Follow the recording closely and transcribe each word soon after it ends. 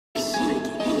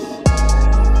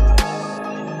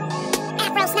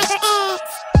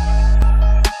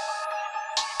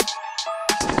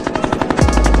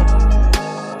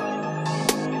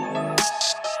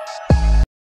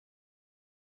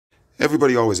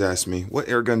Everybody always asks me, what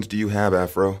air guns do you have,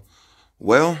 Afro?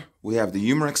 Well, we have the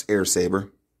Umarex Air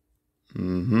Saber.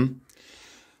 The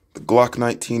Glock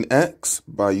 19X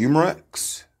by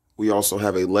Umarex. We also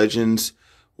have a Legends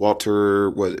Walter,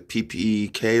 was it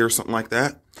PPK or something like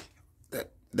that?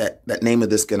 That name of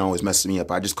this gun always messes me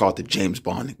up. I just call it the James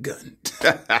Bond gun.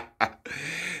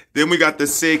 Then we got the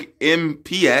SIG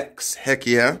MPX. Heck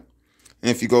yeah.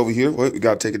 And if you go over here, wait, we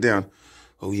got to take it down.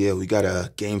 Oh yeah, we got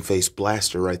a game face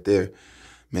blaster right there.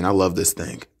 Man, I love this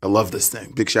thing. I love this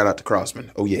thing. Big shout out to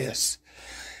Crossman. Oh yes.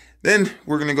 Then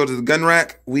we're going to go to the gun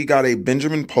rack. We got a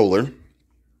Benjamin Polar.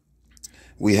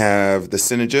 We have the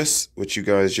Synergist, which you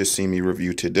guys just seen me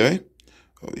review today.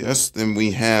 Oh yes. Then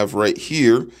we have right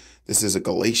here, this is a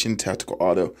Galatian Tactical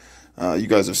Auto. You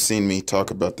guys have seen me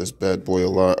talk about this bad boy a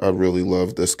lot. I really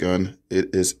love this gun.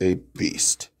 It is a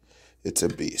beast. It's a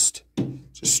beast.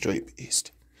 It's a straight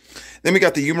beast. Then we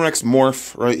got the Umarex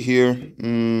Morph right here.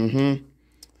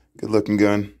 Good looking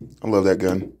gun. I love that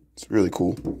gun. It's really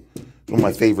cool. One of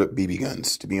my favorite BB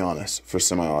guns, to be honest, for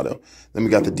semi-auto. Then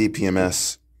we got the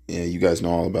DPMS. Yeah, you guys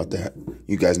know all about that.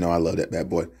 You guys know I love that bad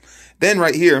boy. Then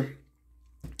right here,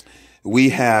 we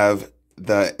have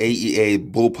the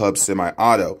AEA Bullpup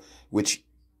Semi-Auto, which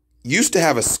used to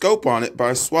have a scope on it, but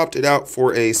I swapped it out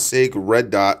for a SIG Red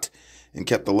Dot and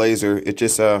kept the laser. It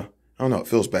just, I don't know, it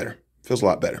feels better. Feels a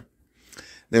lot better.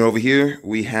 Then over here,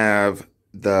 we have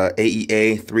the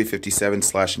AEA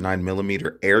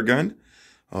 357/9mm air gun.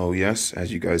 Oh, yes,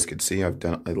 as you guys can see, I've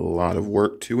done a lot of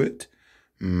work to it.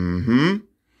 Then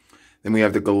we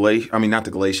have the not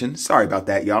the Galatian. Sorry about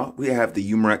that, y'all. We have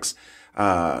the Umarex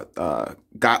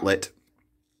Gauntlet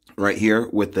right here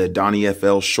with the Donnie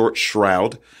FL short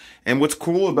shroud. And what's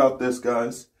cool about this,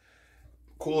 guys,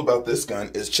 cool about this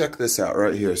gun is check this out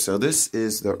right here. So this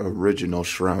is the original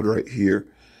shroud right here.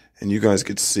 And you guys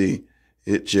could see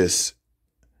it just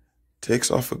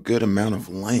takes off a good amount of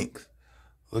length.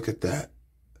 Look at that.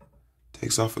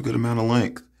 Takes off a good amount of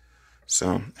length.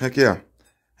 So, heck yeah.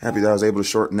 Happy that I was able to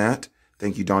shorten that.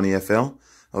 Thank you, Donnie FL.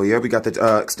 Oh yeah, we got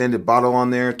the extended bottle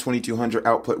on there, 2200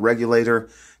 output regulator.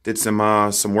 Did some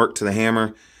work to the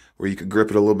hammer where you could grip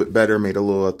it a little bit better. Made a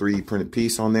little 3D printed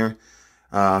piece on there.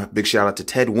 Big shout out to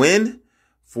Ted Wynn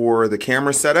for the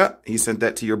camera setup. He sent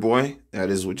that to your boy. That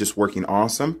is just working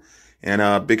awesome.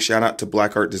 And big shout out to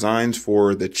Black Art Designs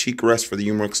for the cheek rest for the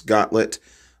Umarex Gauntlet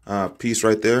piece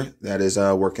right there. That is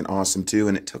working awesome too.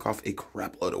 And it took off a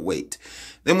crap load of weight.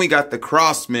 Then we got the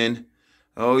Crossman.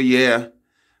 Oh yeah.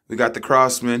 We got the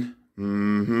Crossman.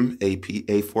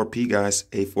 A4P, guys.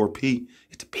 A4P.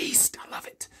 It's a beast. I love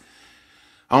it.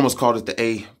 I almost called it the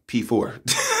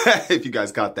AP4, if you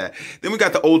guys got that. Then we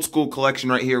got the old school collection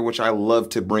right here, which I love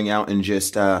to bring out and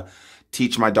just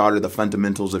teach my daughter the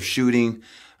fundamentals of shooting.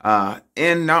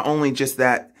 And not only just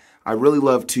that, I really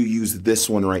love to use this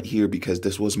one right here because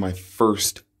this was my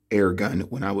first air gun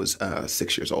when I was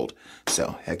 6 years old.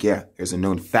 So, heck yeah, there's a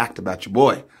known fact about your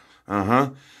boy.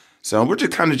 So we're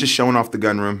just kind of just showing off the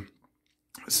gun room.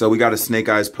 So we got a Snake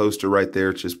Eyes poster right there,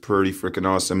 which is pretty freaking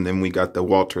awesome. Then we got the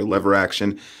Walter lever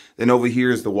action. Then over here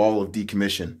is the wall of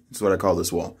decommission. That's what I call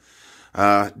this wall.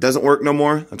 Doesn't work no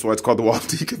more. That's why it's called the wall of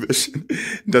decommission.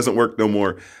 Doesn't work no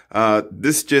more.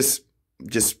 This just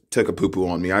took a poo-poo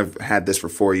on me. I've had this for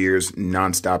 4 years,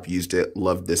 nonstop used it,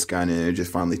 loved this gun, and it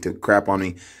just finally took crap on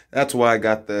me. That's why I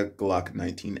got the Glock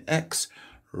 19X.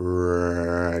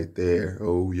 Right there.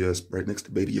 Oh, yes. Right next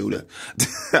to Baby Yoda.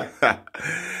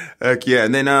 Heck yeah.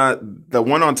 And then the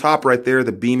one on top right there,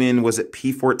 the Beeman, was it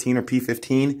P14 or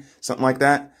P15? Something like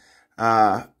that.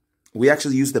 We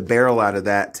actually used the barrel out of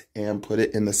that and put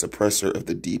it in the suppressor of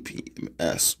the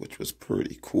DPMS, which was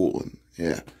pretty cool. And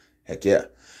yeah. Heck yeah.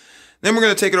 Then we're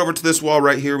going to take it over to this wall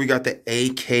right here. We got the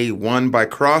AK-1 by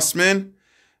Crossman.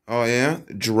 Oh, yeah.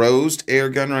 Drozd air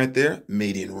gun right there.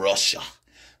 Made in Russia.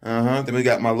 Then we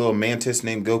got my little mantis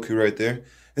named Goku right there.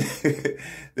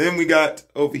 Then we got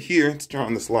over here, let's turn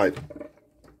on the slide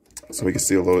so we can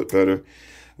see a little bit better.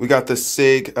 We got the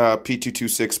SIG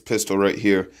P226 pistol right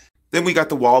here. Then we got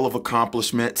the wall of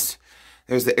accomplishments.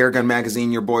 There's the airgun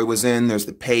magazine your boy was in. There's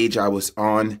the page I was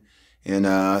on. And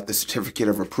the certificate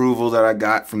of approval that I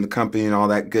got from the company and all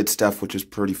that good stuff, which is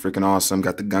pretty freaking awesome.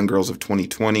 Got the Gun Girls of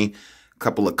 2020. A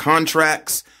couple of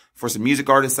contracts for some music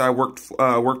artists I worked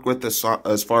with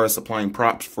as far as supplying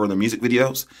props for the music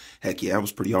videos. Heck yeah, it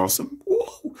was pretty awesome.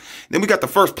 Whoa. Then we got the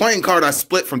first playing card I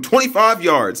split from 25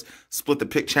 yards. Split the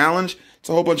pick challenge. It's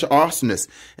a whole bunch of awesomeness.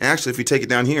 And actually, if we take it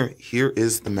down here, here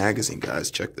is the magazine,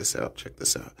 guys. Check this out. Check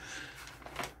this out.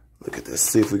 Look at this.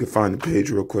 See if we can find the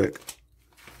page real quick.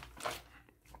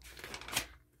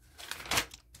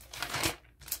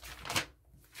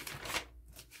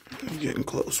 getting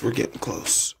close. We're getting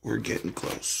close. We're getting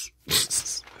close.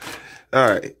 All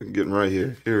right, we're getting right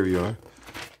here. Here we are.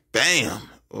 Bam.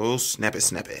 Oh, snappy,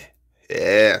 snappy.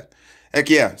 Yeah. Heck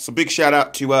yeah. So big shout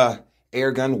out to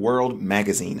Airgun World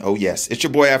Magazine. Oh, yes. It's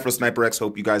your boy, Afro Sniper X.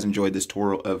 Hope you guys enjoyed this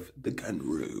tour of the gun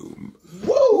room.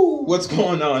 Woo! What's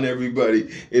going on,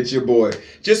 everybody? It's your boy.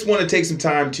 Just want to take some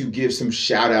time to give some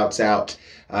shout outs out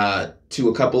to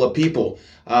a couple of people.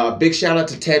 Big shout out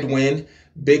to Ted Wynn.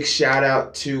 Big shout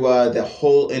out to the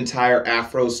whole entire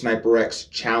Afro Sniper X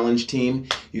challenge team.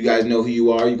 You guys know who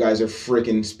you are. You guys are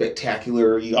freaking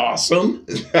spectacularly awesome.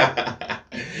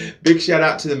 Big shout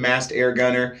out to the Masked Air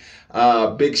Gunner.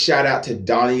 Big shout out to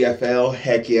Donnie FL.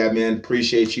 Heck yeah, man.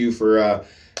 Appreciate you for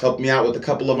helping me out with a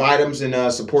couple of items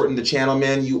and supporting the channel,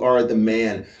 man. You are the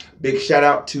man. Big shout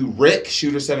out to Rick,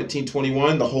 Shooter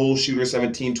 1721, the whole Shooter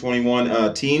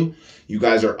 1721 team. You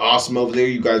guys are awesome over there.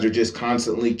 You guys are just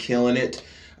constantly killing it.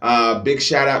 Big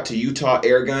shout out to Utah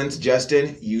Airguns,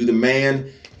 Justin. You the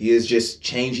man. He is just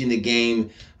changing the game,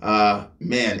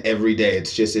 man, every day.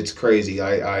 It's crazy.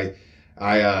 He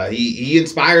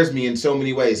inspires me in so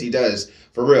many ways. He does,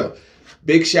 for real.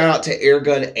 Big shout out to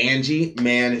Airgun Angie.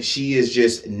 Man, she is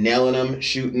just nailing them,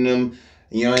 shooting them.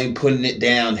 You know, ain't putting it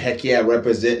down. Heck yeah,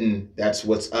 representing. That's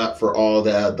what's up for all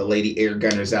the lady air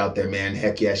gunners out there, man.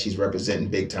 Heck yeah, she's representing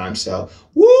big time. So,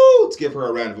 woo! Let's give her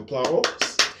a round of applause.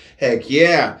 Heck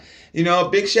yeah. You know,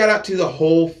 big shout out to the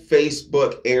whole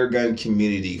Facebook airgun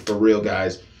community, for real,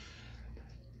 guys.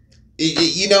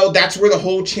 You know, that's where the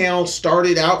whole channel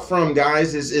started out from,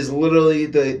 guys, is literally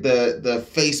the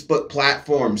Facebook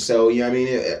platform. So, you know what I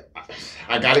mean?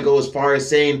 I got to go as far as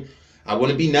saying, I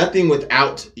wouldn't be nothing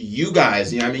without you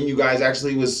guys. You know what I mean? You guys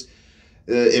actually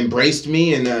embraced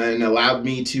me and allowed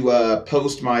me to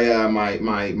post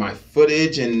my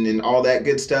footage and all that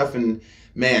good stuff. And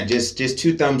man, just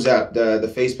 2 thumbs up.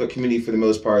 The Facebook community for the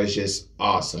most part is just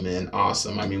awesome, man.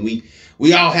 Awesome. I mean,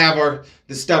 we all have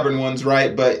the stubborn ones,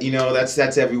 right? But you know, that's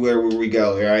everywhere where we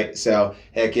go, right? So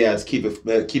heck yeah, let's keep it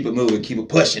moving, keep it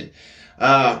pushing.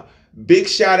 Big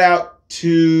shout out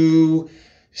to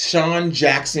Sean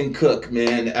Jackson Cook,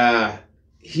 man.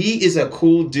 He is a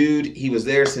cool dude. He was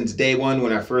there since day one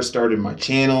when I first started my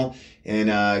channel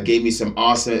and gave me some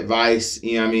awesome advice.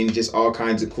 You know what I mean? Just all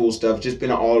kinds of cool stuff. Just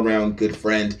been an all-around good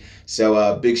friend.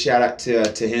 So big shout out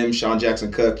to him, Sean Jackson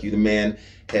Cook. You the man.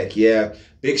 Heck yeah.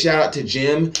 Big shout out to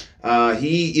Jim.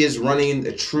 He is running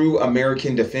the True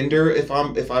American Defender, if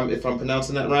I'm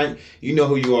pronouncing that right. You know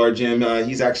who you are, Jim.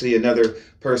 He's actually another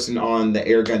person on the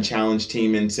Airgun Challenge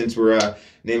team, and since we're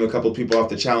naming a couple people off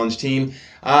the challenge team,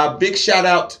 big shout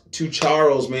out to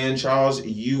Charles, man. Charles,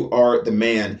 you are the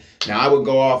man. Now I would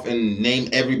go off and name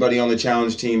everybody on the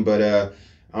challenge team, but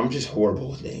I'm just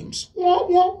horrible with names. Wah,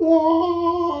 wah,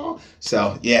 wah.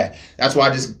 So, yeah, that's why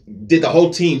I just did the whole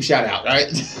team shout out,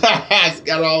 right?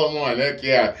 Got it all in one. Heck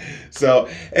yeah. So,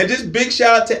 and just big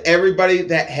shout out to everybody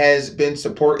that has been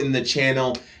supporting the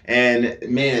channel and,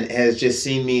 man, has just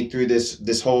seen me through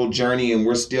this whole journey, and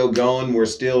we're still going. We're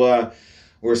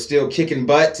still kicking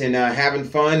butt and having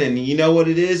fun, and you know what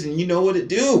it is, and you know what it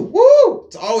do. Woo!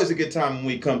 It's always a good time when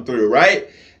we come through, right?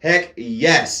 Heck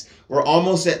yes. We're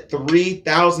almost at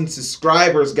 3,000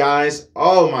 subscribers, guys.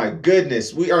 Oh my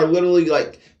goodness. We are literally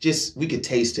like, we could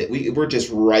taste it. We're just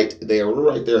right there.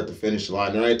 We're right there at the finish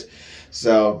line, right?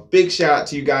 So big shout out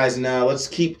to you guys. And let's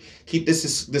keep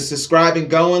this subscribing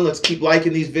going. Let's keep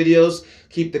liking these videos.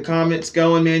 Keep the comments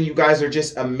going, man. You guys are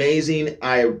just amazing.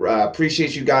 I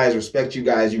appreciate you guys, respect you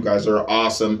guys. You guys are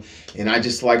awesome. And I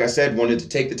just, like I said, wanted to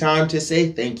take the time to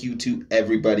say thank you to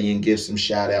everybody and give some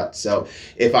shout outs. So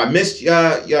if I missed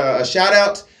a shout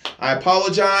out, I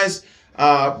apologize.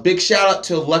 Big shout out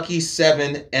to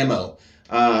Lucky7Mo.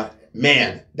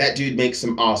 Man, that dude makes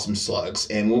some awesome slugs,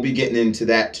 and we'll be getting into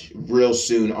that real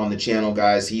soon on the channel,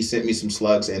 guys. He sent me some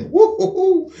slugs, and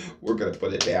woo-hoo-hoo, we're going to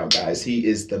put it down, guys. He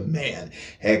is the man.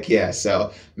 Heck yeah.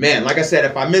 So, man, like I said,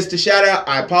 if I missed a shout-out,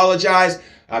 I apologize.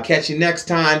 I'll catch you next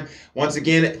time. Once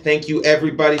again, thank you,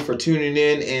 everybody, for tuning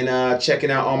in and checking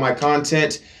out all my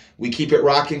content. We keep it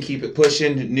rocking, keep it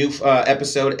pushing. New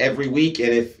episode every week,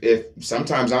 and if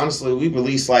sometimes, honestly, we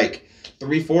release like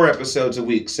 3-4 episodes a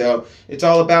week. So it's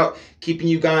all about keeping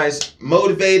you guys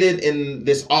motivated in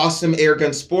this awesome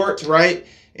airgun sport, right?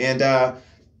 And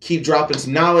keep dropping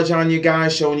some knowledge on you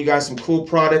guys, showing you guys some cool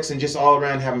products, and just all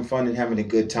around having fun and having a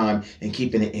good time and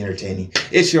keeping it entertaining.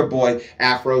 It's your boy,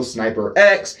 Afro Sniper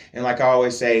X. And like I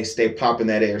always say, stay popping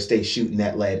that air, stay shooting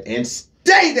that lead, and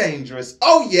stay dangerous.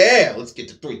 Oh yeah, let's get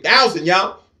to 3,000,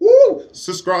 y'all. Woo!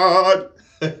 Subscribe.